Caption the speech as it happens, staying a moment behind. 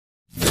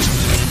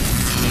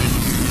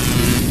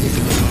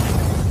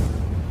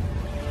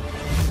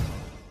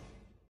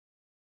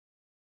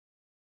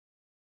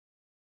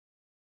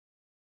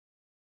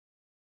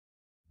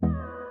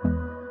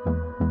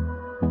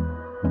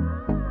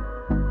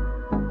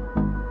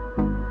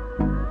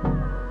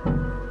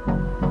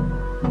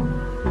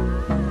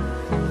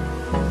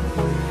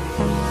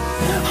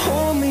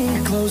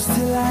close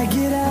till I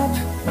get up.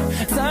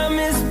 Time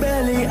is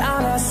barely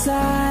on our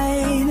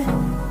side.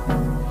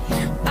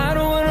 I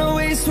don't wanna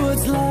waste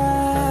what's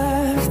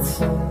left.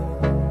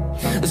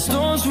 The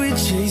storms we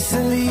chase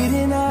are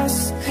leading us,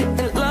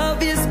 and love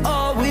is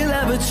all we'll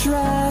ever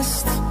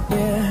trust.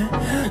 Yeah,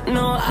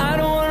 no, I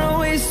don't wanna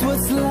waste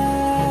what's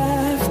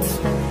left.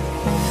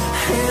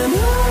 And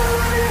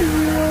on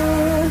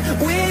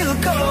we'll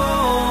go,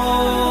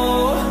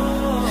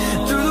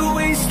 through the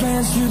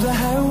wastelands, through the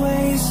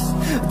highways,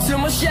 till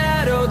my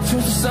shadow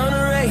turns to sun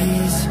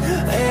rays.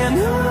 And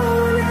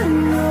on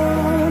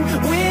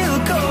we'll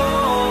go,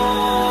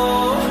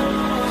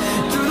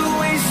 through the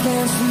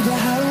wastelands, through the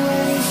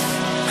highways,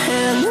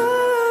 and on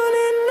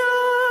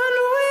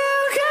we'll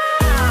go.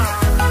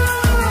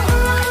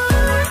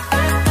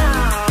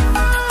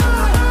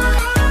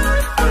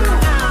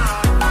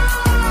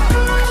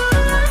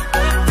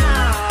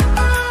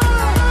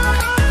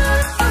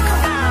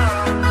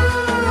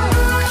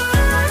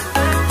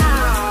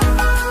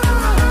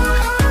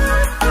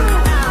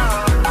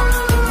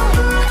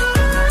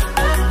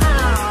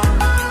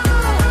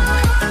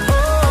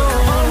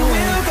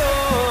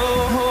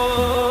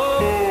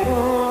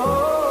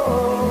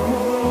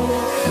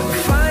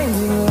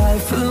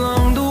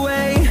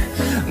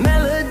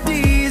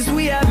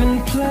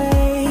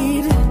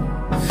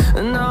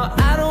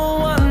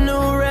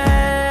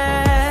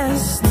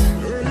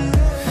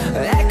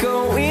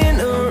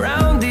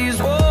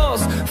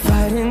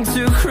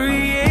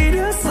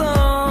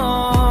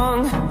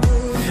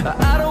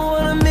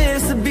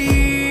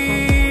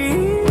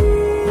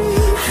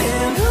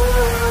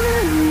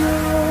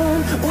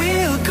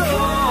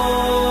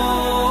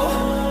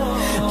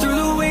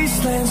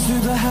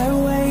 Through the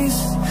highways,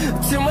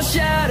 till my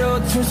shadow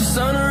turns to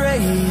sun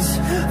rays.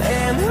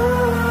 And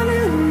on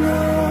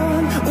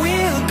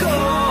we'll go,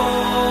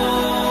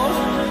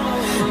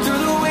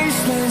 through the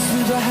wastelands,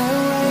 through the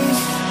highways,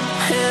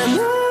 and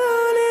on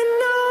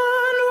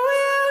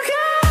we'll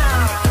go.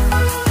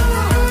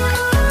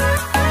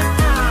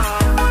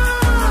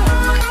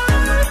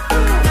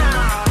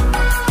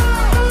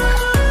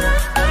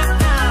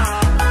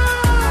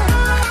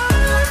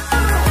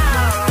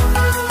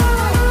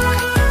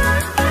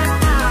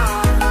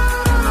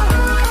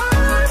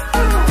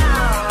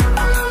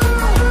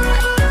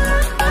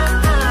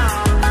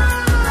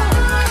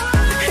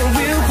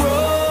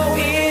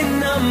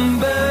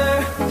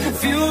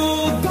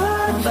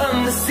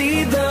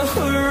 See the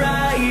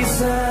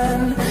horizon,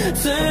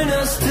 turn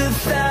us to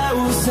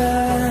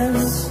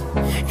thousands,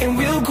 and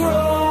we'll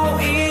grow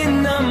in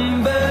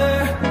number,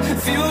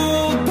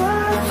 fueled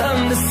by them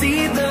to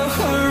see the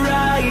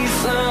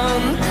horizon,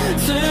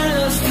 turn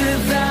us to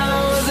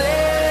thousands,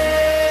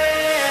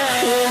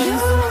 and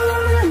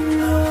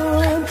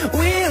on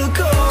we'll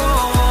go,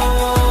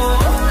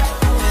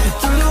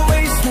 through the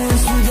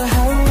wastelands, through the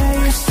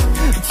highways,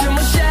 till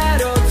my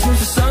shadow turns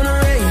to sun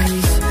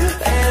rays.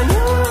 And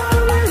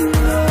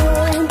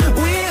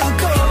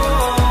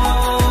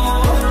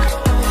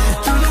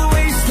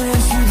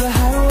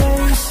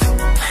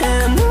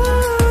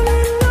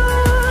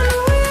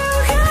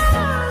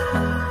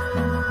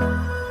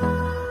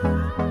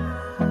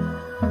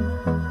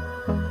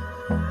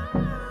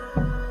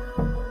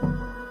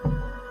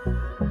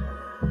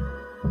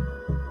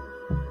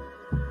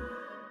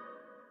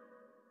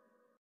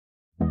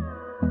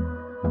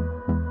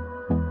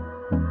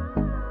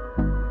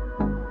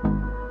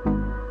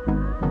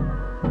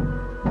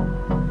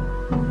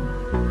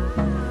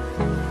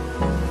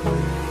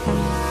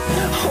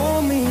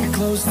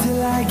close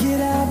till I get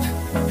up.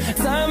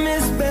 Time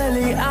is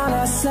barely on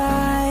our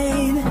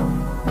side.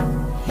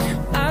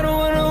 I don't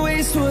wanna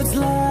waste what's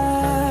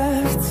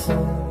left.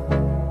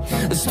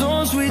 The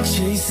storms we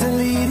chase are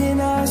leading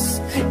us,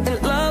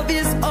 and love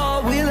is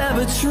all we'll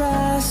ever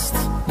trust.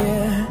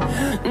 Yeah,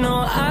 no,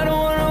 I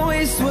don't wanna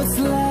waste what's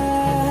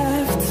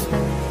left.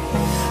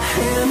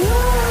 And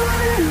on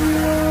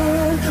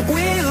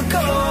we'll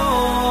go,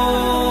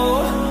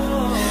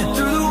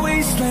 through the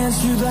wastelands,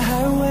 through the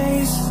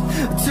highways,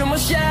 till my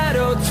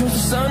shadow turns to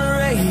sun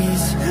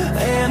rays.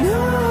 And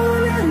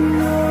on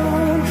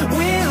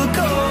we'll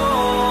go,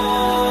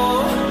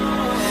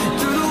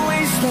 through the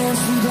wastelands,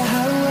 through the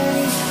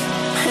highways,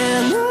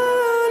 and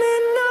on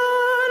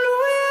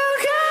we'll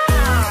go.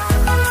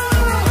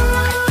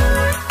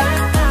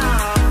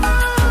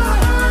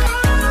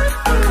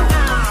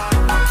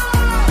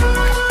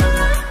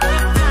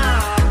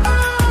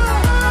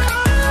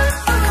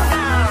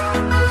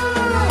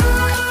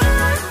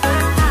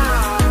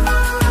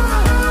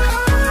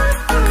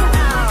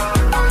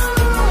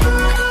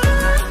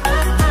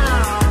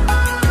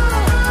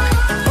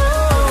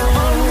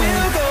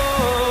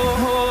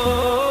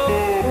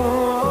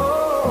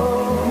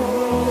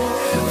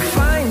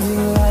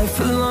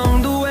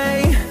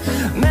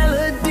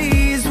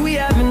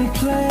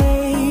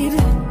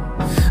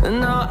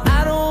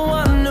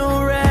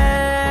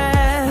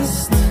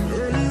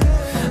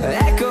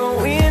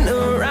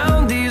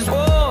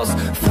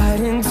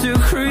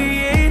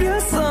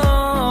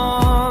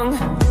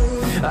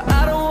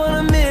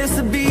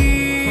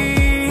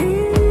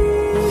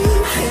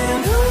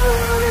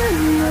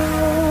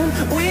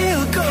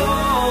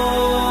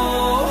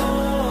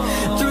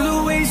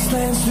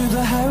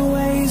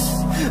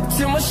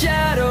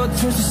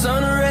 turns to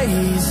sun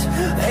rays,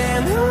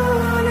 and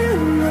on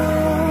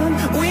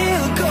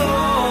we'll go,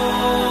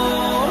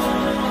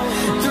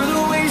 through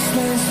the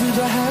wastelands, through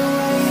the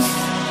highways,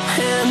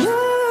 and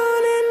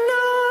on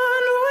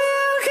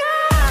we'll go.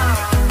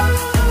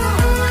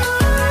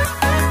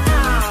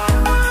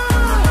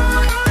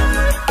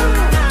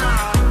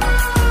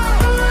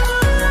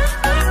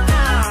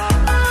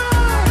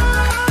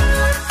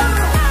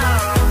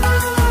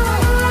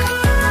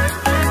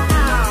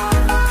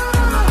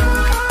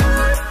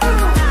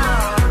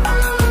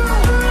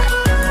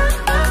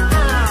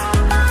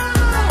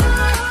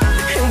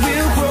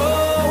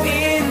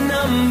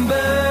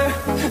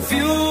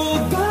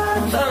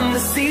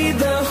 See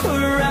the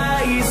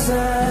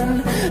horizon,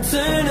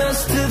 turn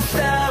us to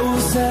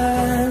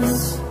thousands,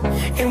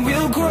 and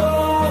we'll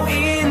grow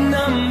in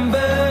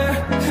number,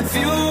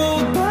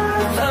 fueled by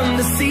them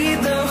to see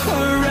the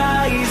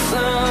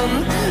horizon,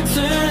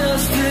 turn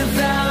us to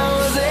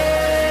thousands,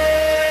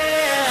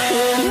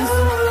 and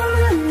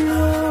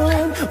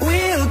on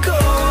we'll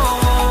go,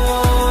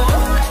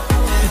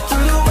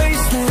 through the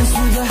wastelands,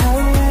 through the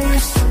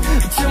highways,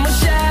 till my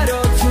shadow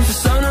turns to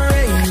sun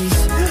rays,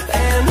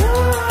 and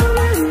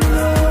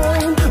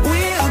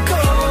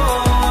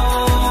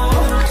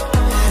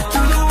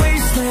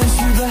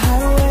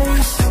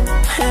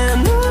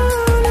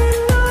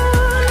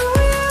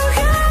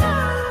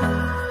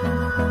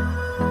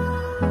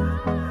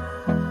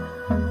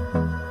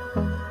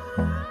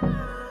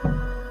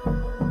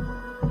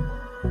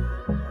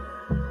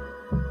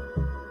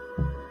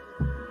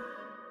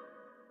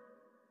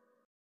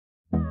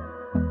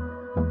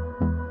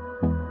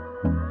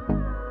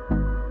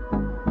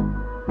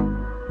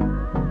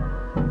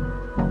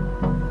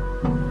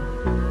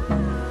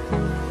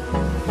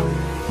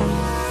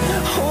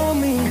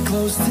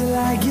close till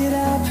I get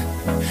up.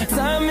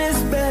 Time is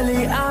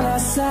barely on our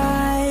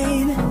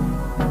side.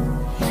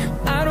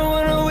 I don't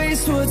wanna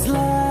waste what's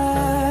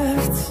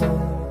left.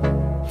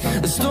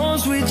 The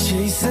storms we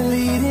chase are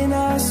leading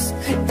us,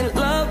 and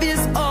love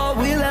is all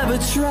we'll ever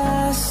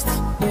trust.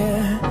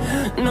 Yeah,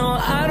 no,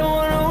 I don't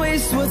wanna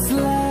waste what's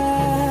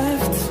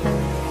left.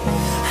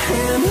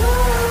 And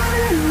on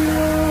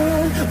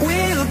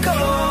we'll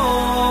go,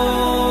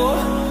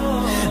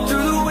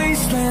 through the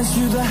wastelands,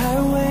 through the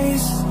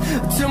highways,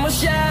 till my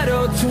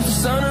shadow turns to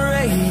sun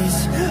rays,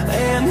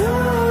 and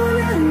on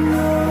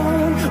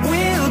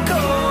we'll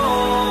go,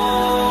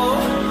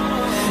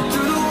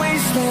 through the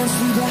wastelands,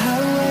 through the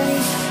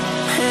highways,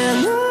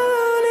 and on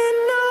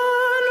we'll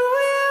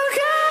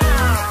go.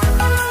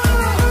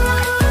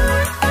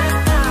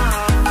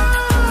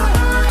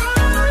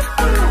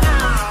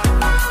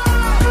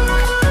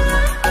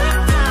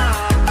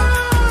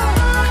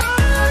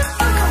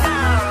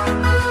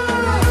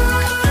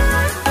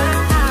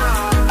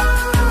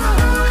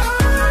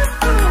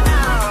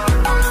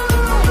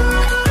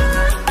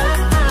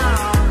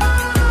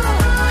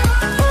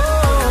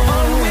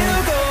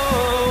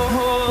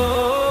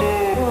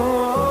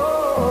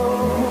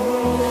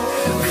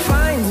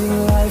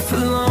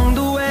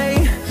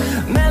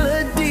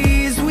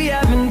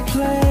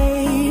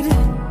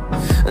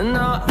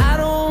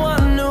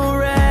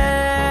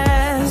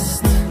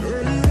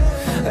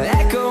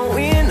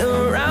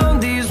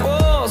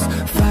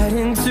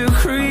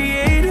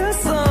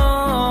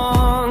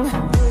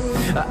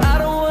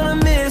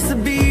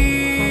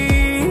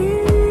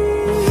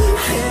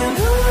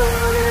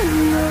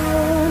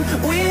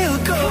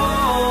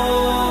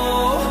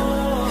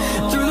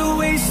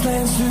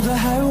 Through the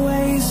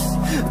highways,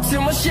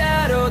 till my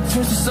shadow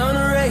turns to sun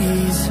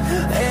rays,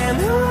 and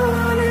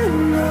on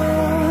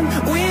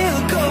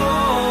we'll go,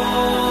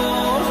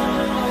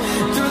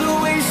 through the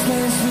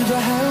wastelands, through the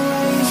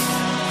highways,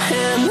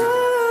 and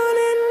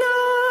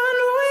on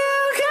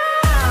we'll go.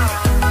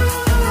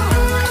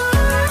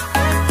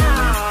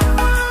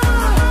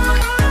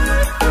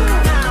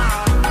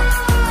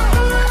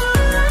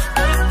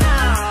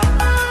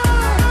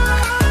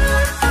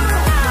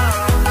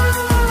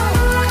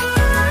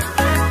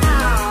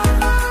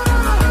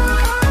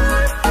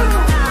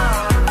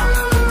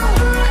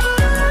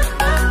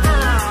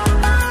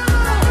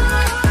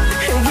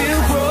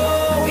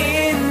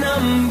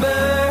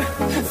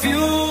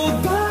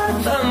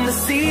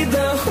 See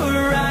the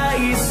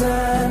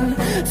horizon,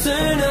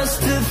 turn us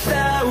to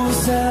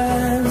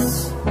thousands,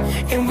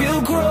 and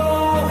we'll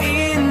grow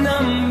in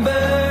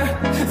number,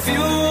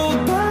 fueled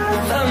by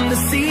them to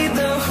see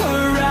the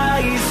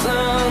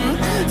horizon,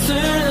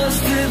 turn us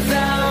to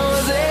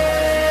thousands,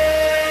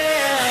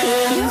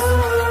 and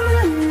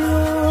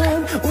on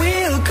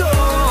we'll go,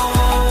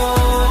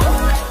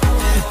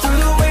 through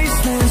the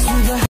wastelands,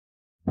 through the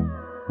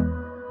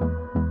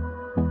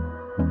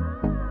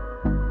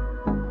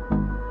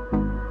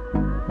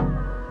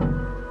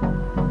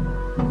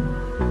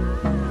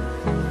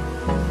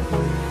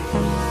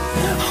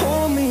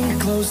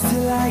close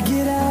till I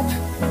get up.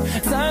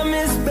 Time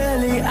is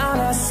barely on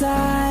our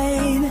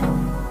side.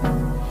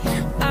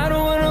 I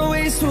don't wanna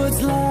waste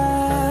what's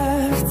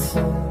left.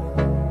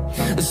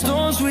 The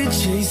storms we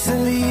chase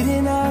are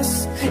leading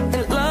us,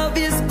 and love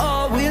is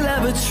all we'll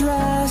ever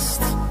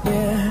trust.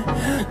 Yeah,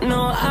 no,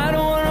 I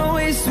don't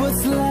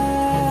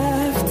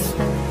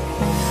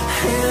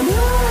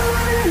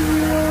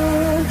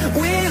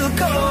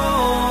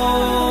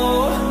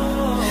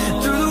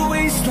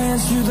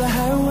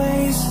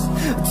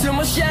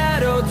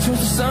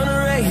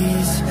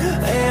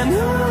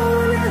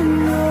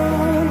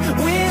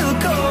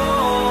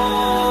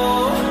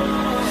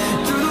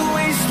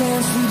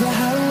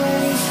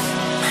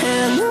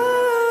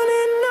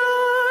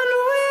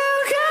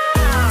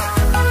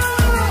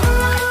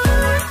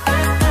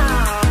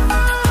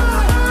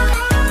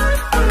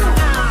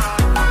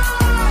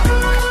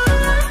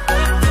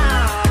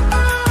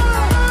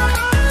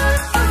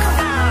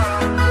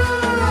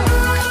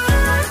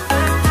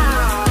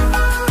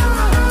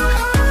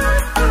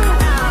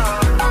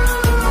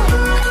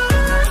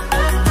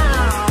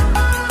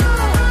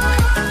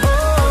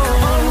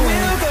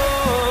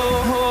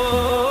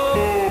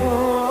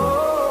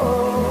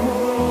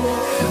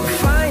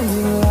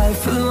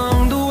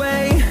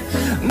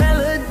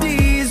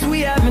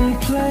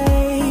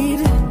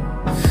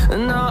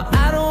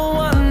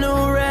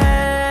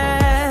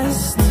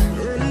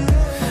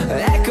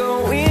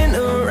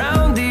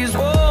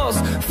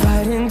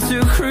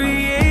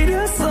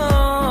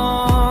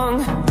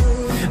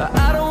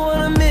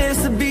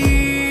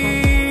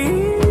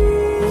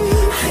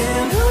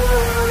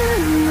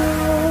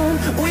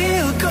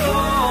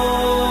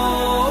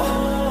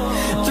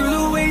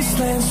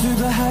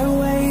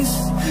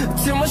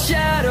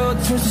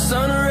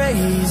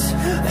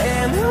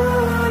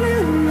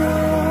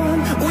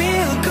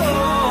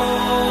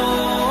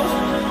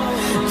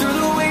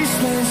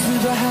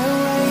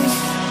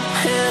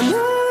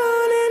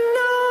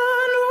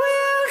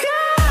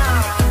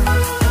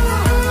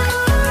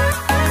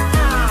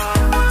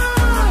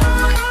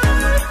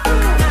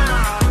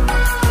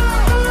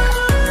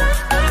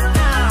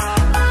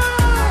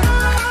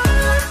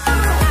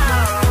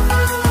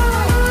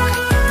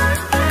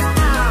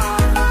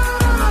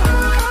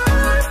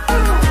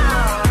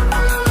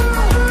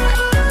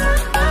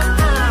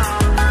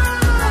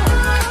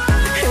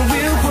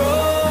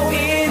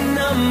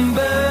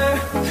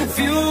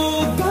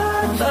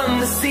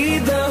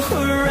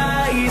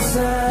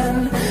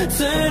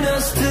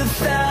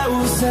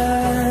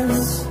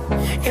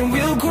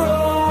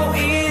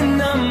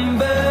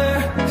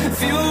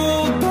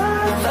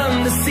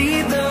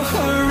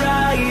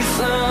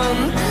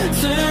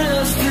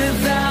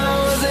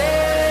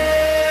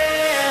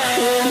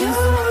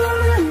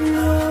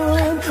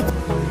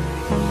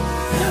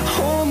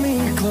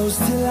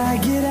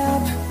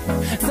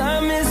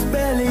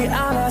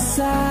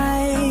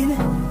side.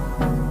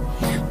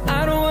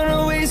 I don't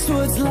wanna waste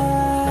what's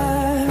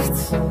left.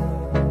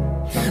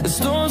 The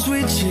storms we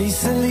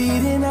chase are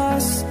leading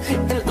us,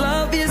 and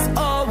love is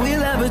all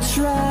we'll ever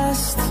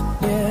trust.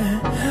 Yeah,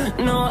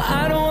 no,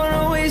 I don't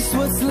wanna waste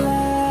what's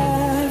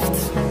left.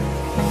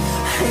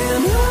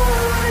 And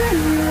on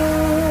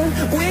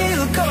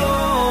we'll go,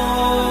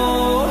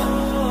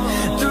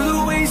 through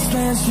the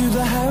wastelands, through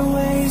the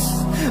highways,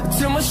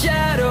 till my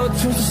shadow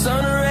turns to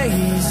sun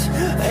rays.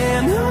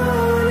 And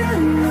on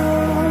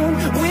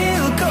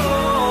we'll go,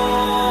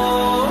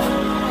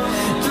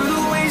 through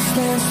the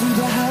wastelands, through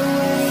the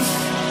highways,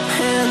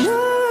 and on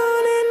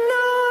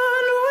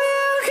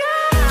we'll go.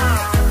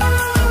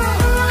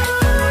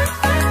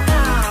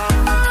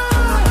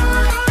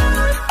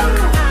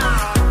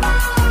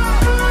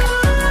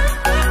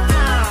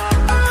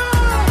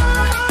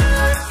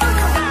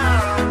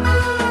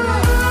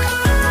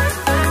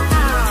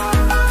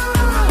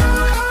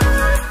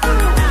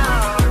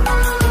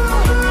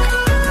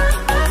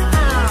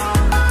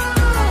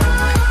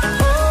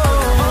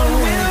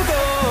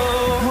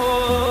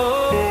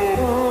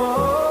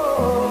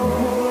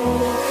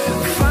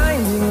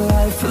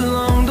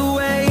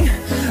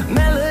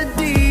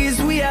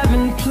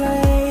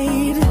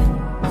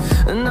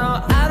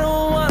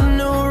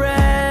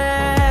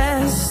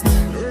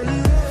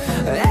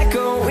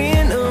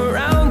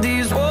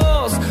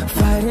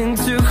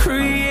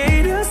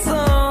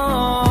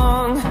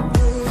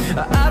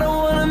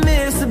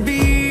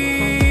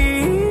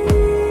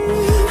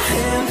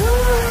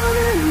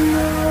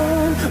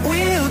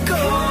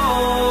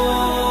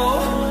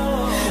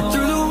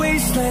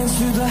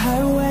 Through the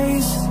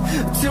highways,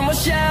 till my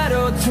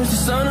shadow turns to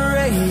sun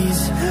rays.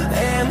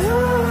 And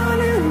on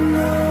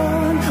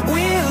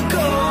we'll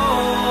go,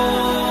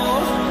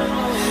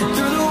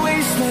 through the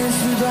wastelands,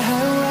 through the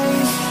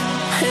highways,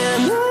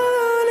 and on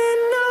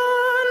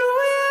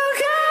we'll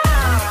go.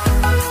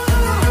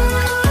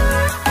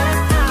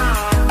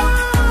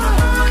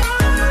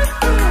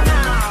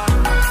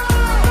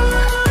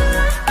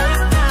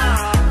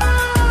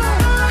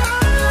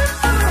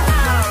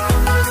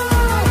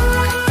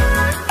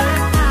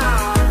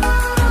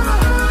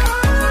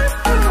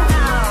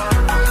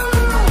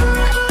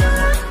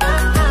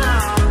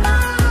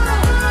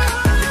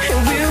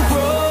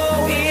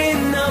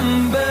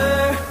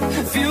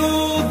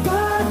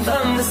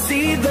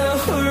 See the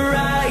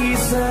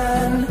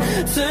horizon,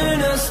 turn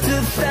us to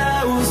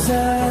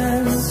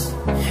thousands,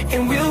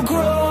 and we'll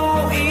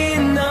grow in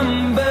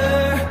number,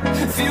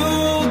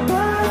 fueled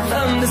by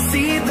them to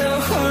see the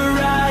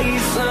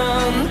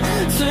horizon,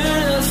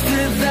 turn us to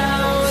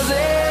thousands.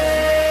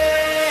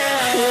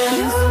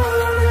 And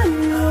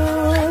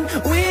on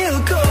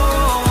we'll go,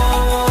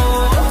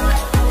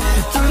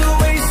 through the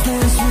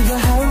wastelands, through the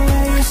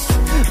highways,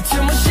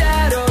 till my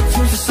shadow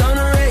turns to sun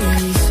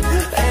rays.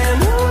 And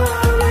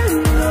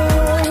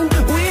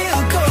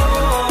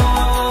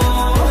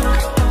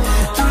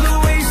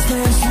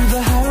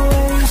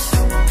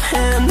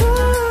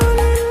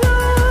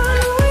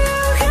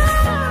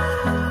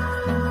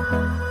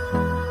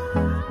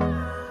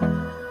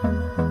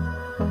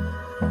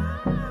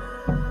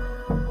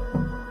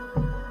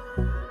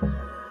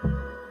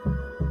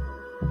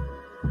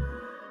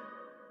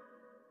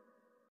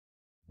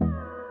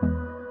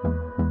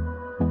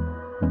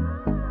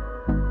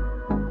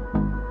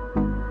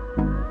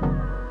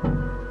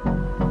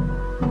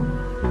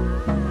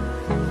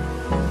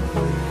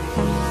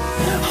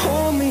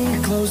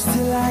close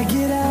till I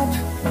get up,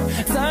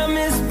 time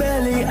is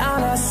barely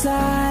on our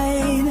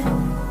side.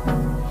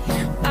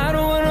 I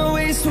don't wanna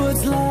waste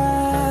what's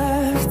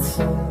left.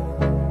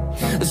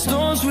 The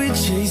storms we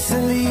chase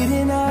are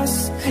leading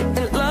us,